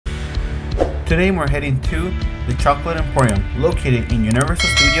Today we're heading to the Chocolate Emporium, located in Universal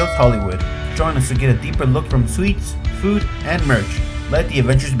Studios Hollywood. Join us to get a deeper look from sweets, food, and merch. Let the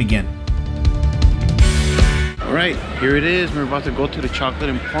adventures begin. Alright, here it is. We're about to go to the Chocolate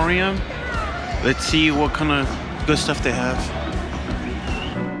Emporium. Let's see what kind of good stuff they have.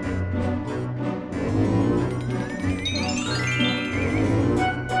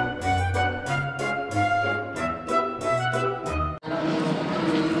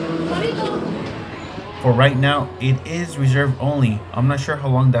 For right now, it is reserved only. I'm not sure how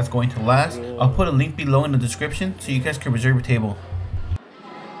long that's going to last. I'll put a link below in the description so you guys can reserve a table.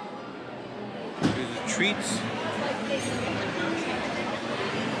 Here's the treats.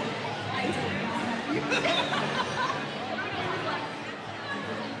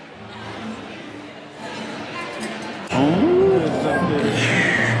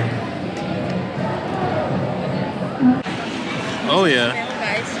 Oh yeah.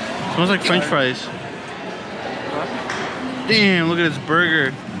 Smells like French fries. Damn, look at this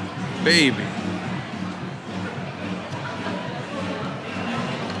burger. Baby.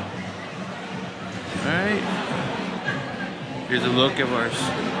 Alright. Here's a look at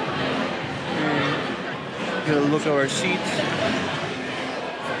our seats.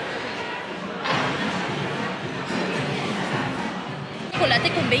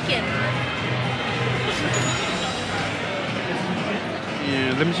 Chocolate con bacon.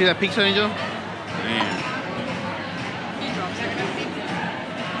 Yeah, let me see that pizza, Angel. Man.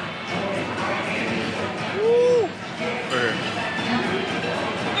 Woo! Burger.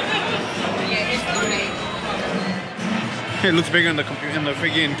 It looks bigger in the computer, in the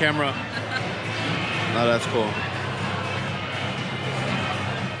freaking camera. Oh, that's cool.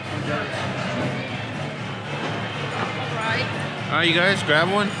 Alright, you guys, grab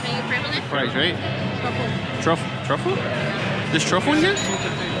one. Fries, right? Truffle. Truffle? This truffle here?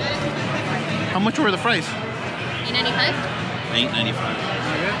 How much were the fries? $8.95? $8.95.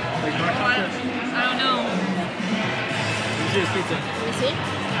 I don't know. Here's pizza. You see?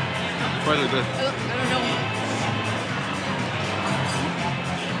 Fries are good. I don't know.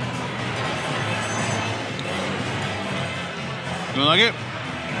 You don't like it?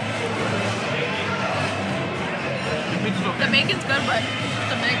 The bacon's good, but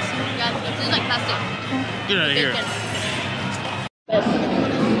it's a mix. Yeah, it tastes like plastic. Get out of here. Bacon.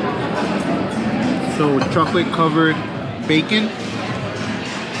 So, chocolate covered bacon.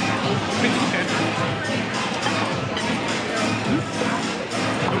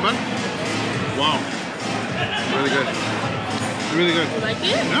 Wow. Really good. Really good. You like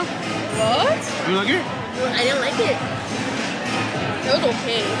it? Yeah. What? You like it? I didn't like it. It was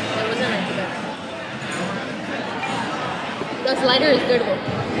okay. It wasn't like that. The slider is good though.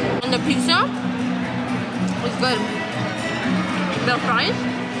 And the pizza was good. The fries,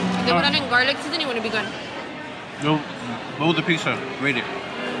 if they put it in garlic seasoning, it wouldn't be good. No. What was the pizza? Rate it.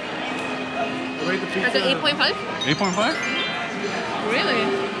 Rate the pizza. Like an 8.5? 8.5? Really?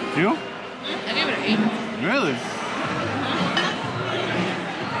 You? I gave it an 8. Really?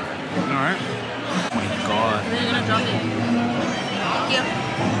 Alright. Oh my god. And then you're gonna drop it. Yeah.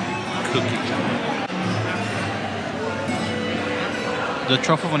 Cookie. The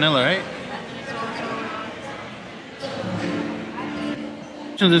truffle vanilla, right?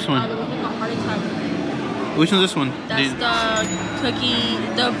 Which one's this one? Which one's this one? That's the cookie,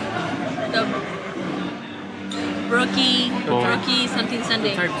 the brookie something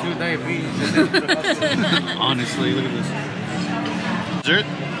sundae. Type 2 diabetes. Honestly, look at this. Dessert?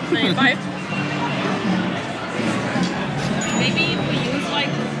 95. Maybe if we use like...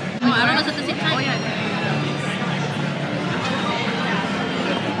 Oh, I don't know, it's at the same time. Oh yeah.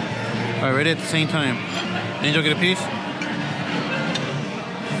 Alright, ready at the same time. Angel, get a piece?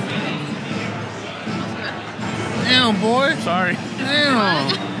 Damn, boy. Sorry. Damn.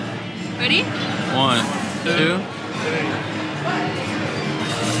 Ready? 1, 2.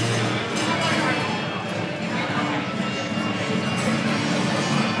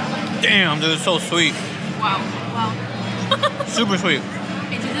 Damn, dude, it's so sweet. Wow. Super sweet.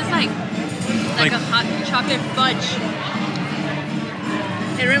 It's just like a hot chocolate fudge.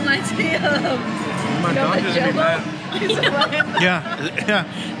 It reminds me of My dog is gonna be mad. Yeah.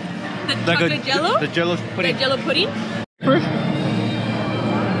 the Like chocolate jello. The jello pudding. The jello pudding. First.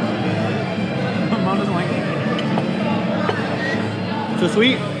 My mom doesn't like it. Too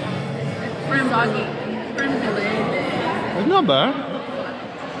sweet? Firm doggy. Firm fillet. It's not bad.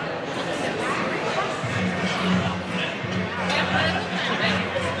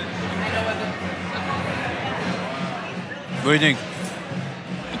 What do you think?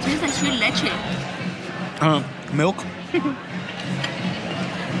 It tastes like sweet leche. Milk.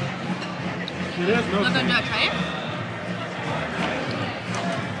 It is milk. Look, Andrea, try it.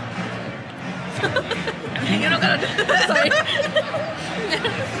 You're not gonna do it. Sorry.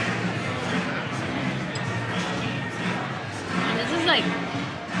 And this is like,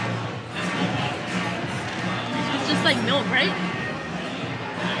 it's just like milk, right?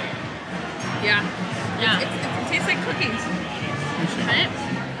 Yeah. Yeah. It tastes like cookies. Right?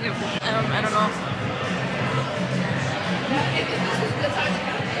 I don't know.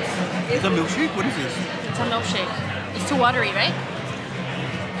 It's a milkshake? What is this? It's a milkshake. It's too watery, right?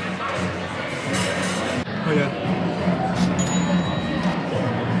 Oh yeah.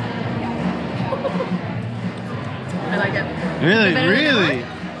 I like it. Really? Better than Really?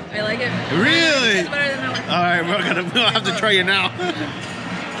 I like it. Really? It's better than that one. All right, we'll have to try it now.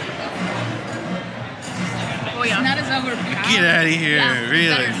 Oh yeah. Not as overpowered. Get out of here! Yeah,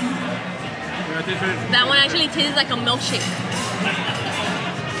 Really? better. That one actually tastes like a milkshake.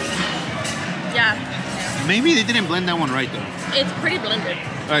 Yeah. Maybe they didn't blend that one right though. It's pretty blended.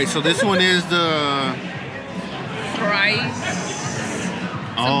 All right, so this one is the Fries.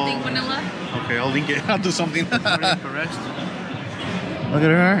 Something vanilla. Okay, I'll link it. I'll do something. Look at Correct.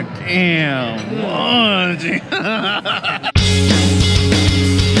 her. Damn. Oh, gee.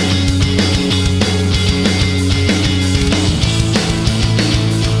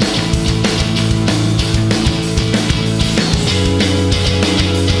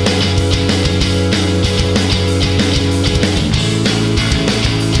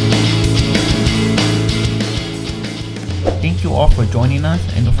 Thank you all for joining us,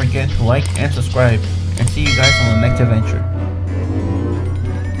 and don't forget to like and subscribe, and see you guys on the next adventure.